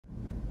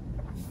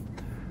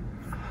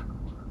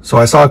So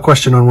I saw a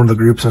question on one of the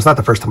groups, and it's not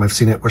the first time I've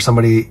seen it, where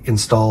somebody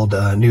installed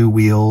new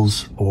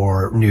wheels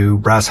or new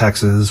brass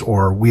hexes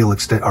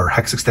or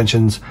hex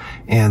extensions,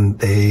 and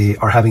they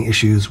are having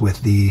issues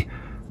with the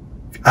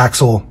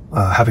axle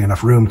having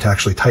enough room to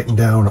actually tighten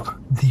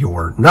down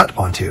your nut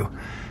onto.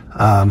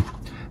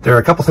 There are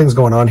a couple things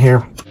going on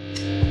here.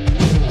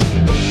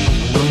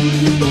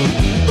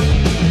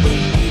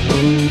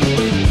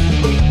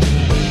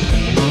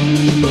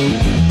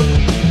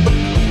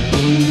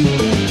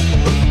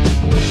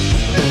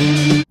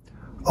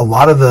 A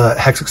lot of the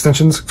hex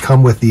extensions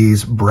come with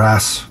these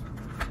brass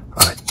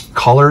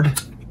collared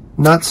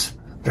nuts.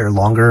 They're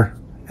longer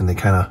and they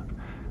kind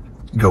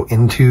of go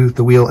into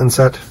the wheel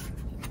inset,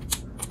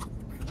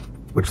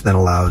 which then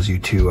allows you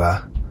to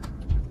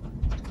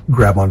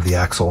grab onto the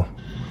axle.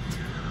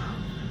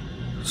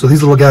 So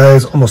these little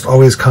guys almost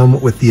always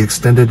come with the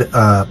extended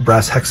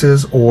brass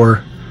hexes,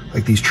 or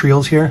like these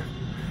trios here.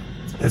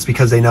 It's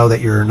because they know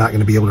that you're not going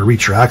to be able to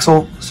reach your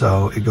axle,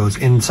 so it goes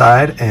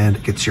inside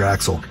and gets your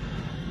axle.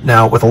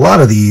 Now, with a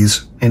lot of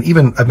these, and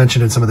even I've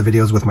mentioned in some of the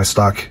videos with my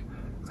stock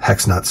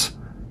hex nuts,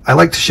 I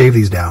like to shave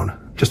these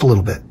down just a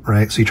little bit,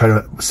 right? So you try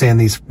to sand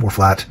these more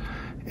flat,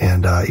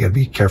 and you gotta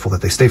be careful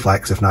that they stay flat,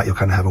 because if not, you'll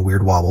kind of have a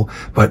weird wobble.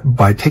 But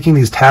by taking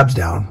these tabs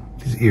down,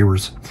 these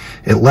ears,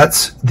 it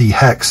lets the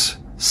hex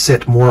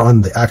sit more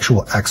on the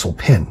actual axle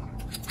pin.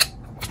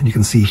 And you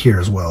can see here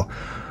as well,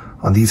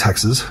 on these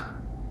hexes,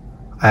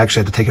 I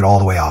actually had to take it all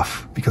the way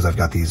off because I've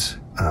got these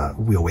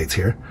wheel weights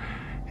here.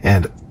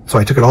 And so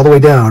I took it all the way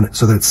down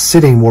so that it's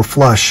sitting more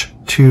flush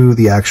to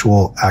the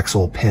actual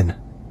axle pin.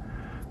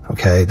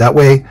 Okay, that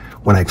way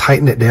when I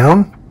tighten it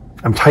down,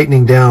 I'm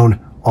tightening down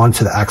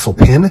onto the axle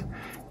pin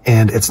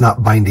and it's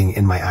not binding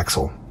in my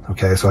axle.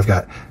 Okay, so I've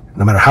got,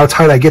 no matter how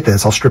tight I get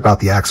this, I'll strip out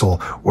the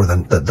axle or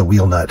the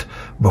wheel nut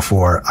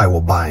before I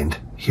will bind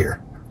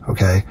here.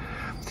 Okay,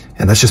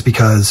 and that's just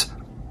because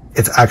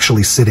it's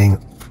actually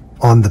sitting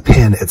on the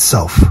pin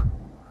itself.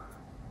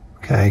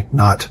 Okay,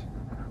 not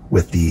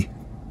with the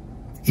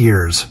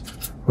ears.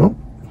 Oh,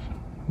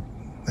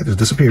 that just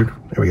disappeared.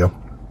 There we go.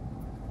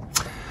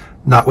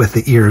 Not with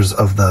the ears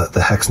of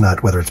the hex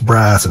nut, whether it's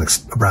brass and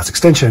a brass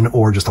extension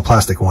or just a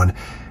plastic one.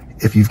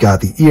 If you've got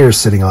the ears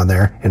sitting on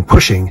there and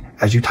pushing,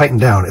 as you tighten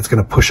down, it's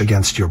going to push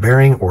against your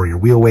bearing or your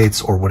wheel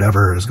weights or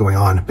whatever is going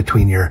on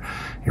between your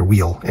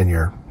wheel and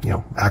your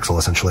axle,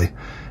 essentially,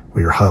 or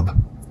your hub,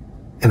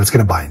 and it's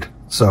going to bind.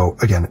 So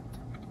again,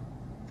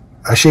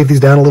 I shave these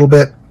down a little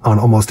bit on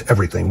almost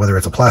everything, whether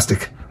it's a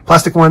plastic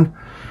one,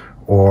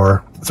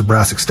 or it's a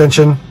brass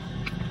extension,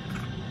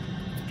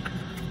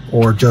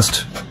 or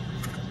just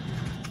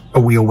a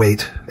wheel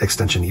weight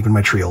extension. Even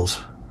my trios,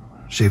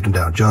 shaved them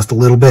down just a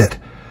little bit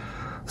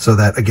so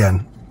that,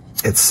 again,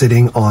 it's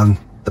sitting on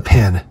the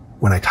pin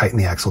when I tighten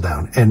the axle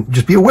down. And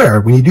just be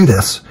aware, when you do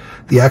this,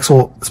 the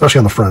axle, especially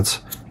on the fronts,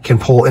 can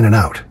pull in and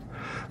out.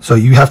 So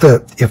you have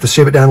to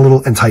shave it down a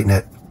little and tighten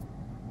it,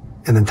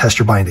 and then test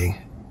your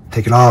binding.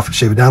 Take it off,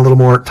 shave it down a little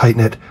more,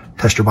 tighten it,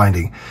 test your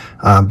binding.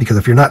 Because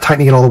if you're not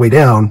tightening it all the way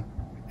down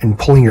and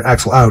pulling your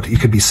axle out, you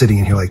could be sitting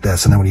in here like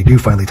this, and then when you do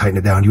finally tighten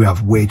it down, you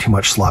have way too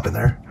much slop in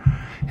there.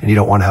 And you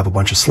don't want to have a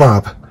bunch of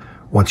slop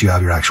once you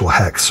have your actual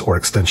hex or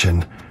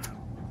extension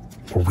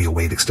or wheel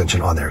weight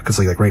extension on there. Because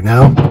like right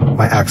now,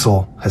 my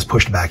axle has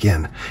pushed back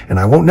in, and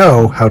I won't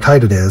know how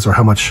tight it is or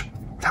how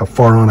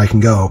far on I can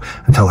go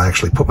until I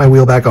actually put my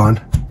wheel back on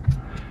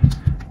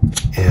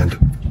and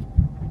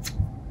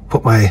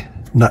put my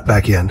nut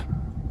back in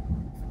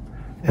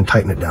and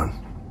tighten it down.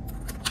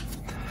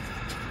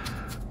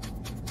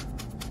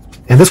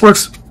 And this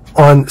works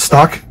on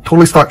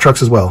totally stock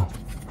trucks as well.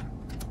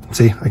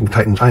 See, I can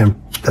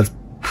tighten, that's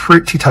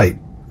pretty tight.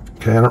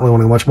 Okay, I don't really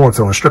want to go much more because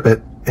I want to strip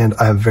it, and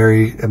I have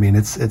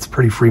it's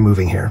pretty free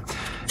moving here.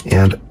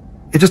 And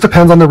it just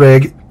depends on the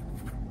rig,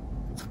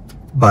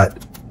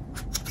 but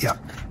yeah,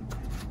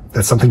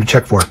 that's something to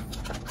check for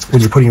when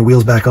you're putting your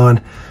wheels back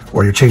on,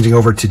 or you're changing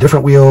over to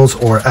different wheels,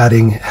 or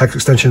adding hex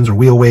extensions or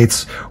wheel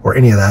weights or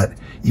any of that.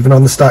 Even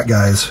on the stock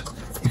guys,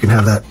 you can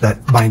have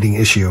that binding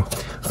issue.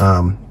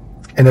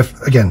 And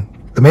if, again,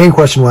 the main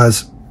question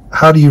was,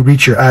 how do you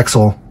reach your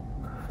axle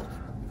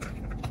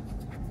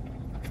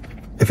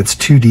if it's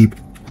too deep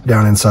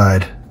down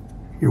inside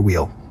your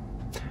wheel?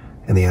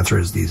 And the answer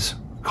is these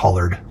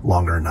collared,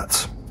 longer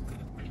nuts.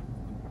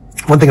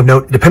 One thing of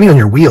note, depending on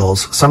your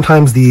wheels,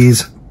 sometimes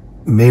these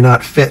may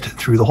not fit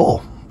through the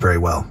hole very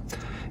well.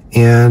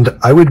 And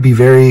I would be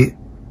very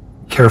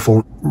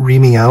careful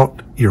reaming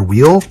out your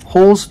wheel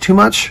holes too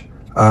much.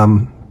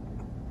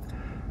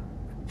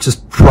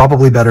 Just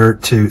probably better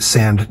to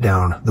sand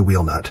down the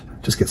wheel nut.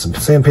 Just get some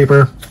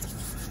sandpaper,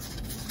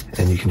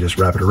 and you can just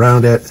wrap it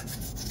around it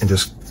and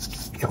just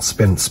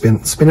spin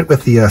it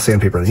with the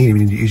sandpaper. And you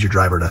can even use your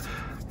driver to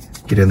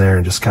get in there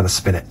and just kind of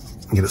spin it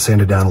and get it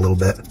sanded down a little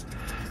bit.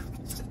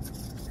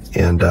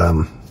 And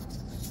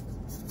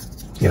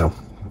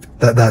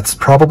that's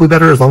probably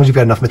better, as long as you've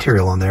got enough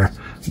material on there,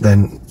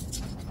 than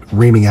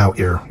reaming out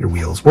your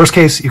wheels. Worst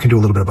case, you can do a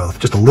little bit of both.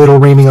 Just a little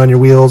reaming on your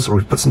wheels,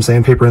 or put some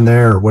sandpaper in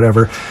there or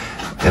whatever,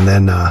 and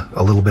then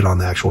a little bit on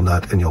the actual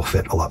nut, and you'll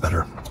fit a lot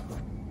better.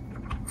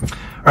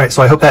 All right,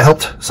 so I hope that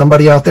helped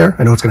somebody out there.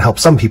 I know it's going to help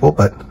some people,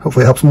 but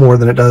hopefully it helps more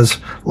than it does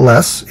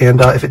less. And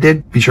if it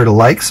did, be sure to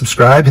like,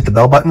 subscribe, hit the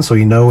bell button so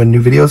you know when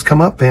new videos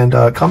come up, and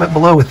comment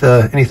below with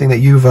anything that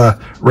you've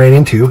ran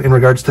into in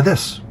regards to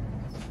this.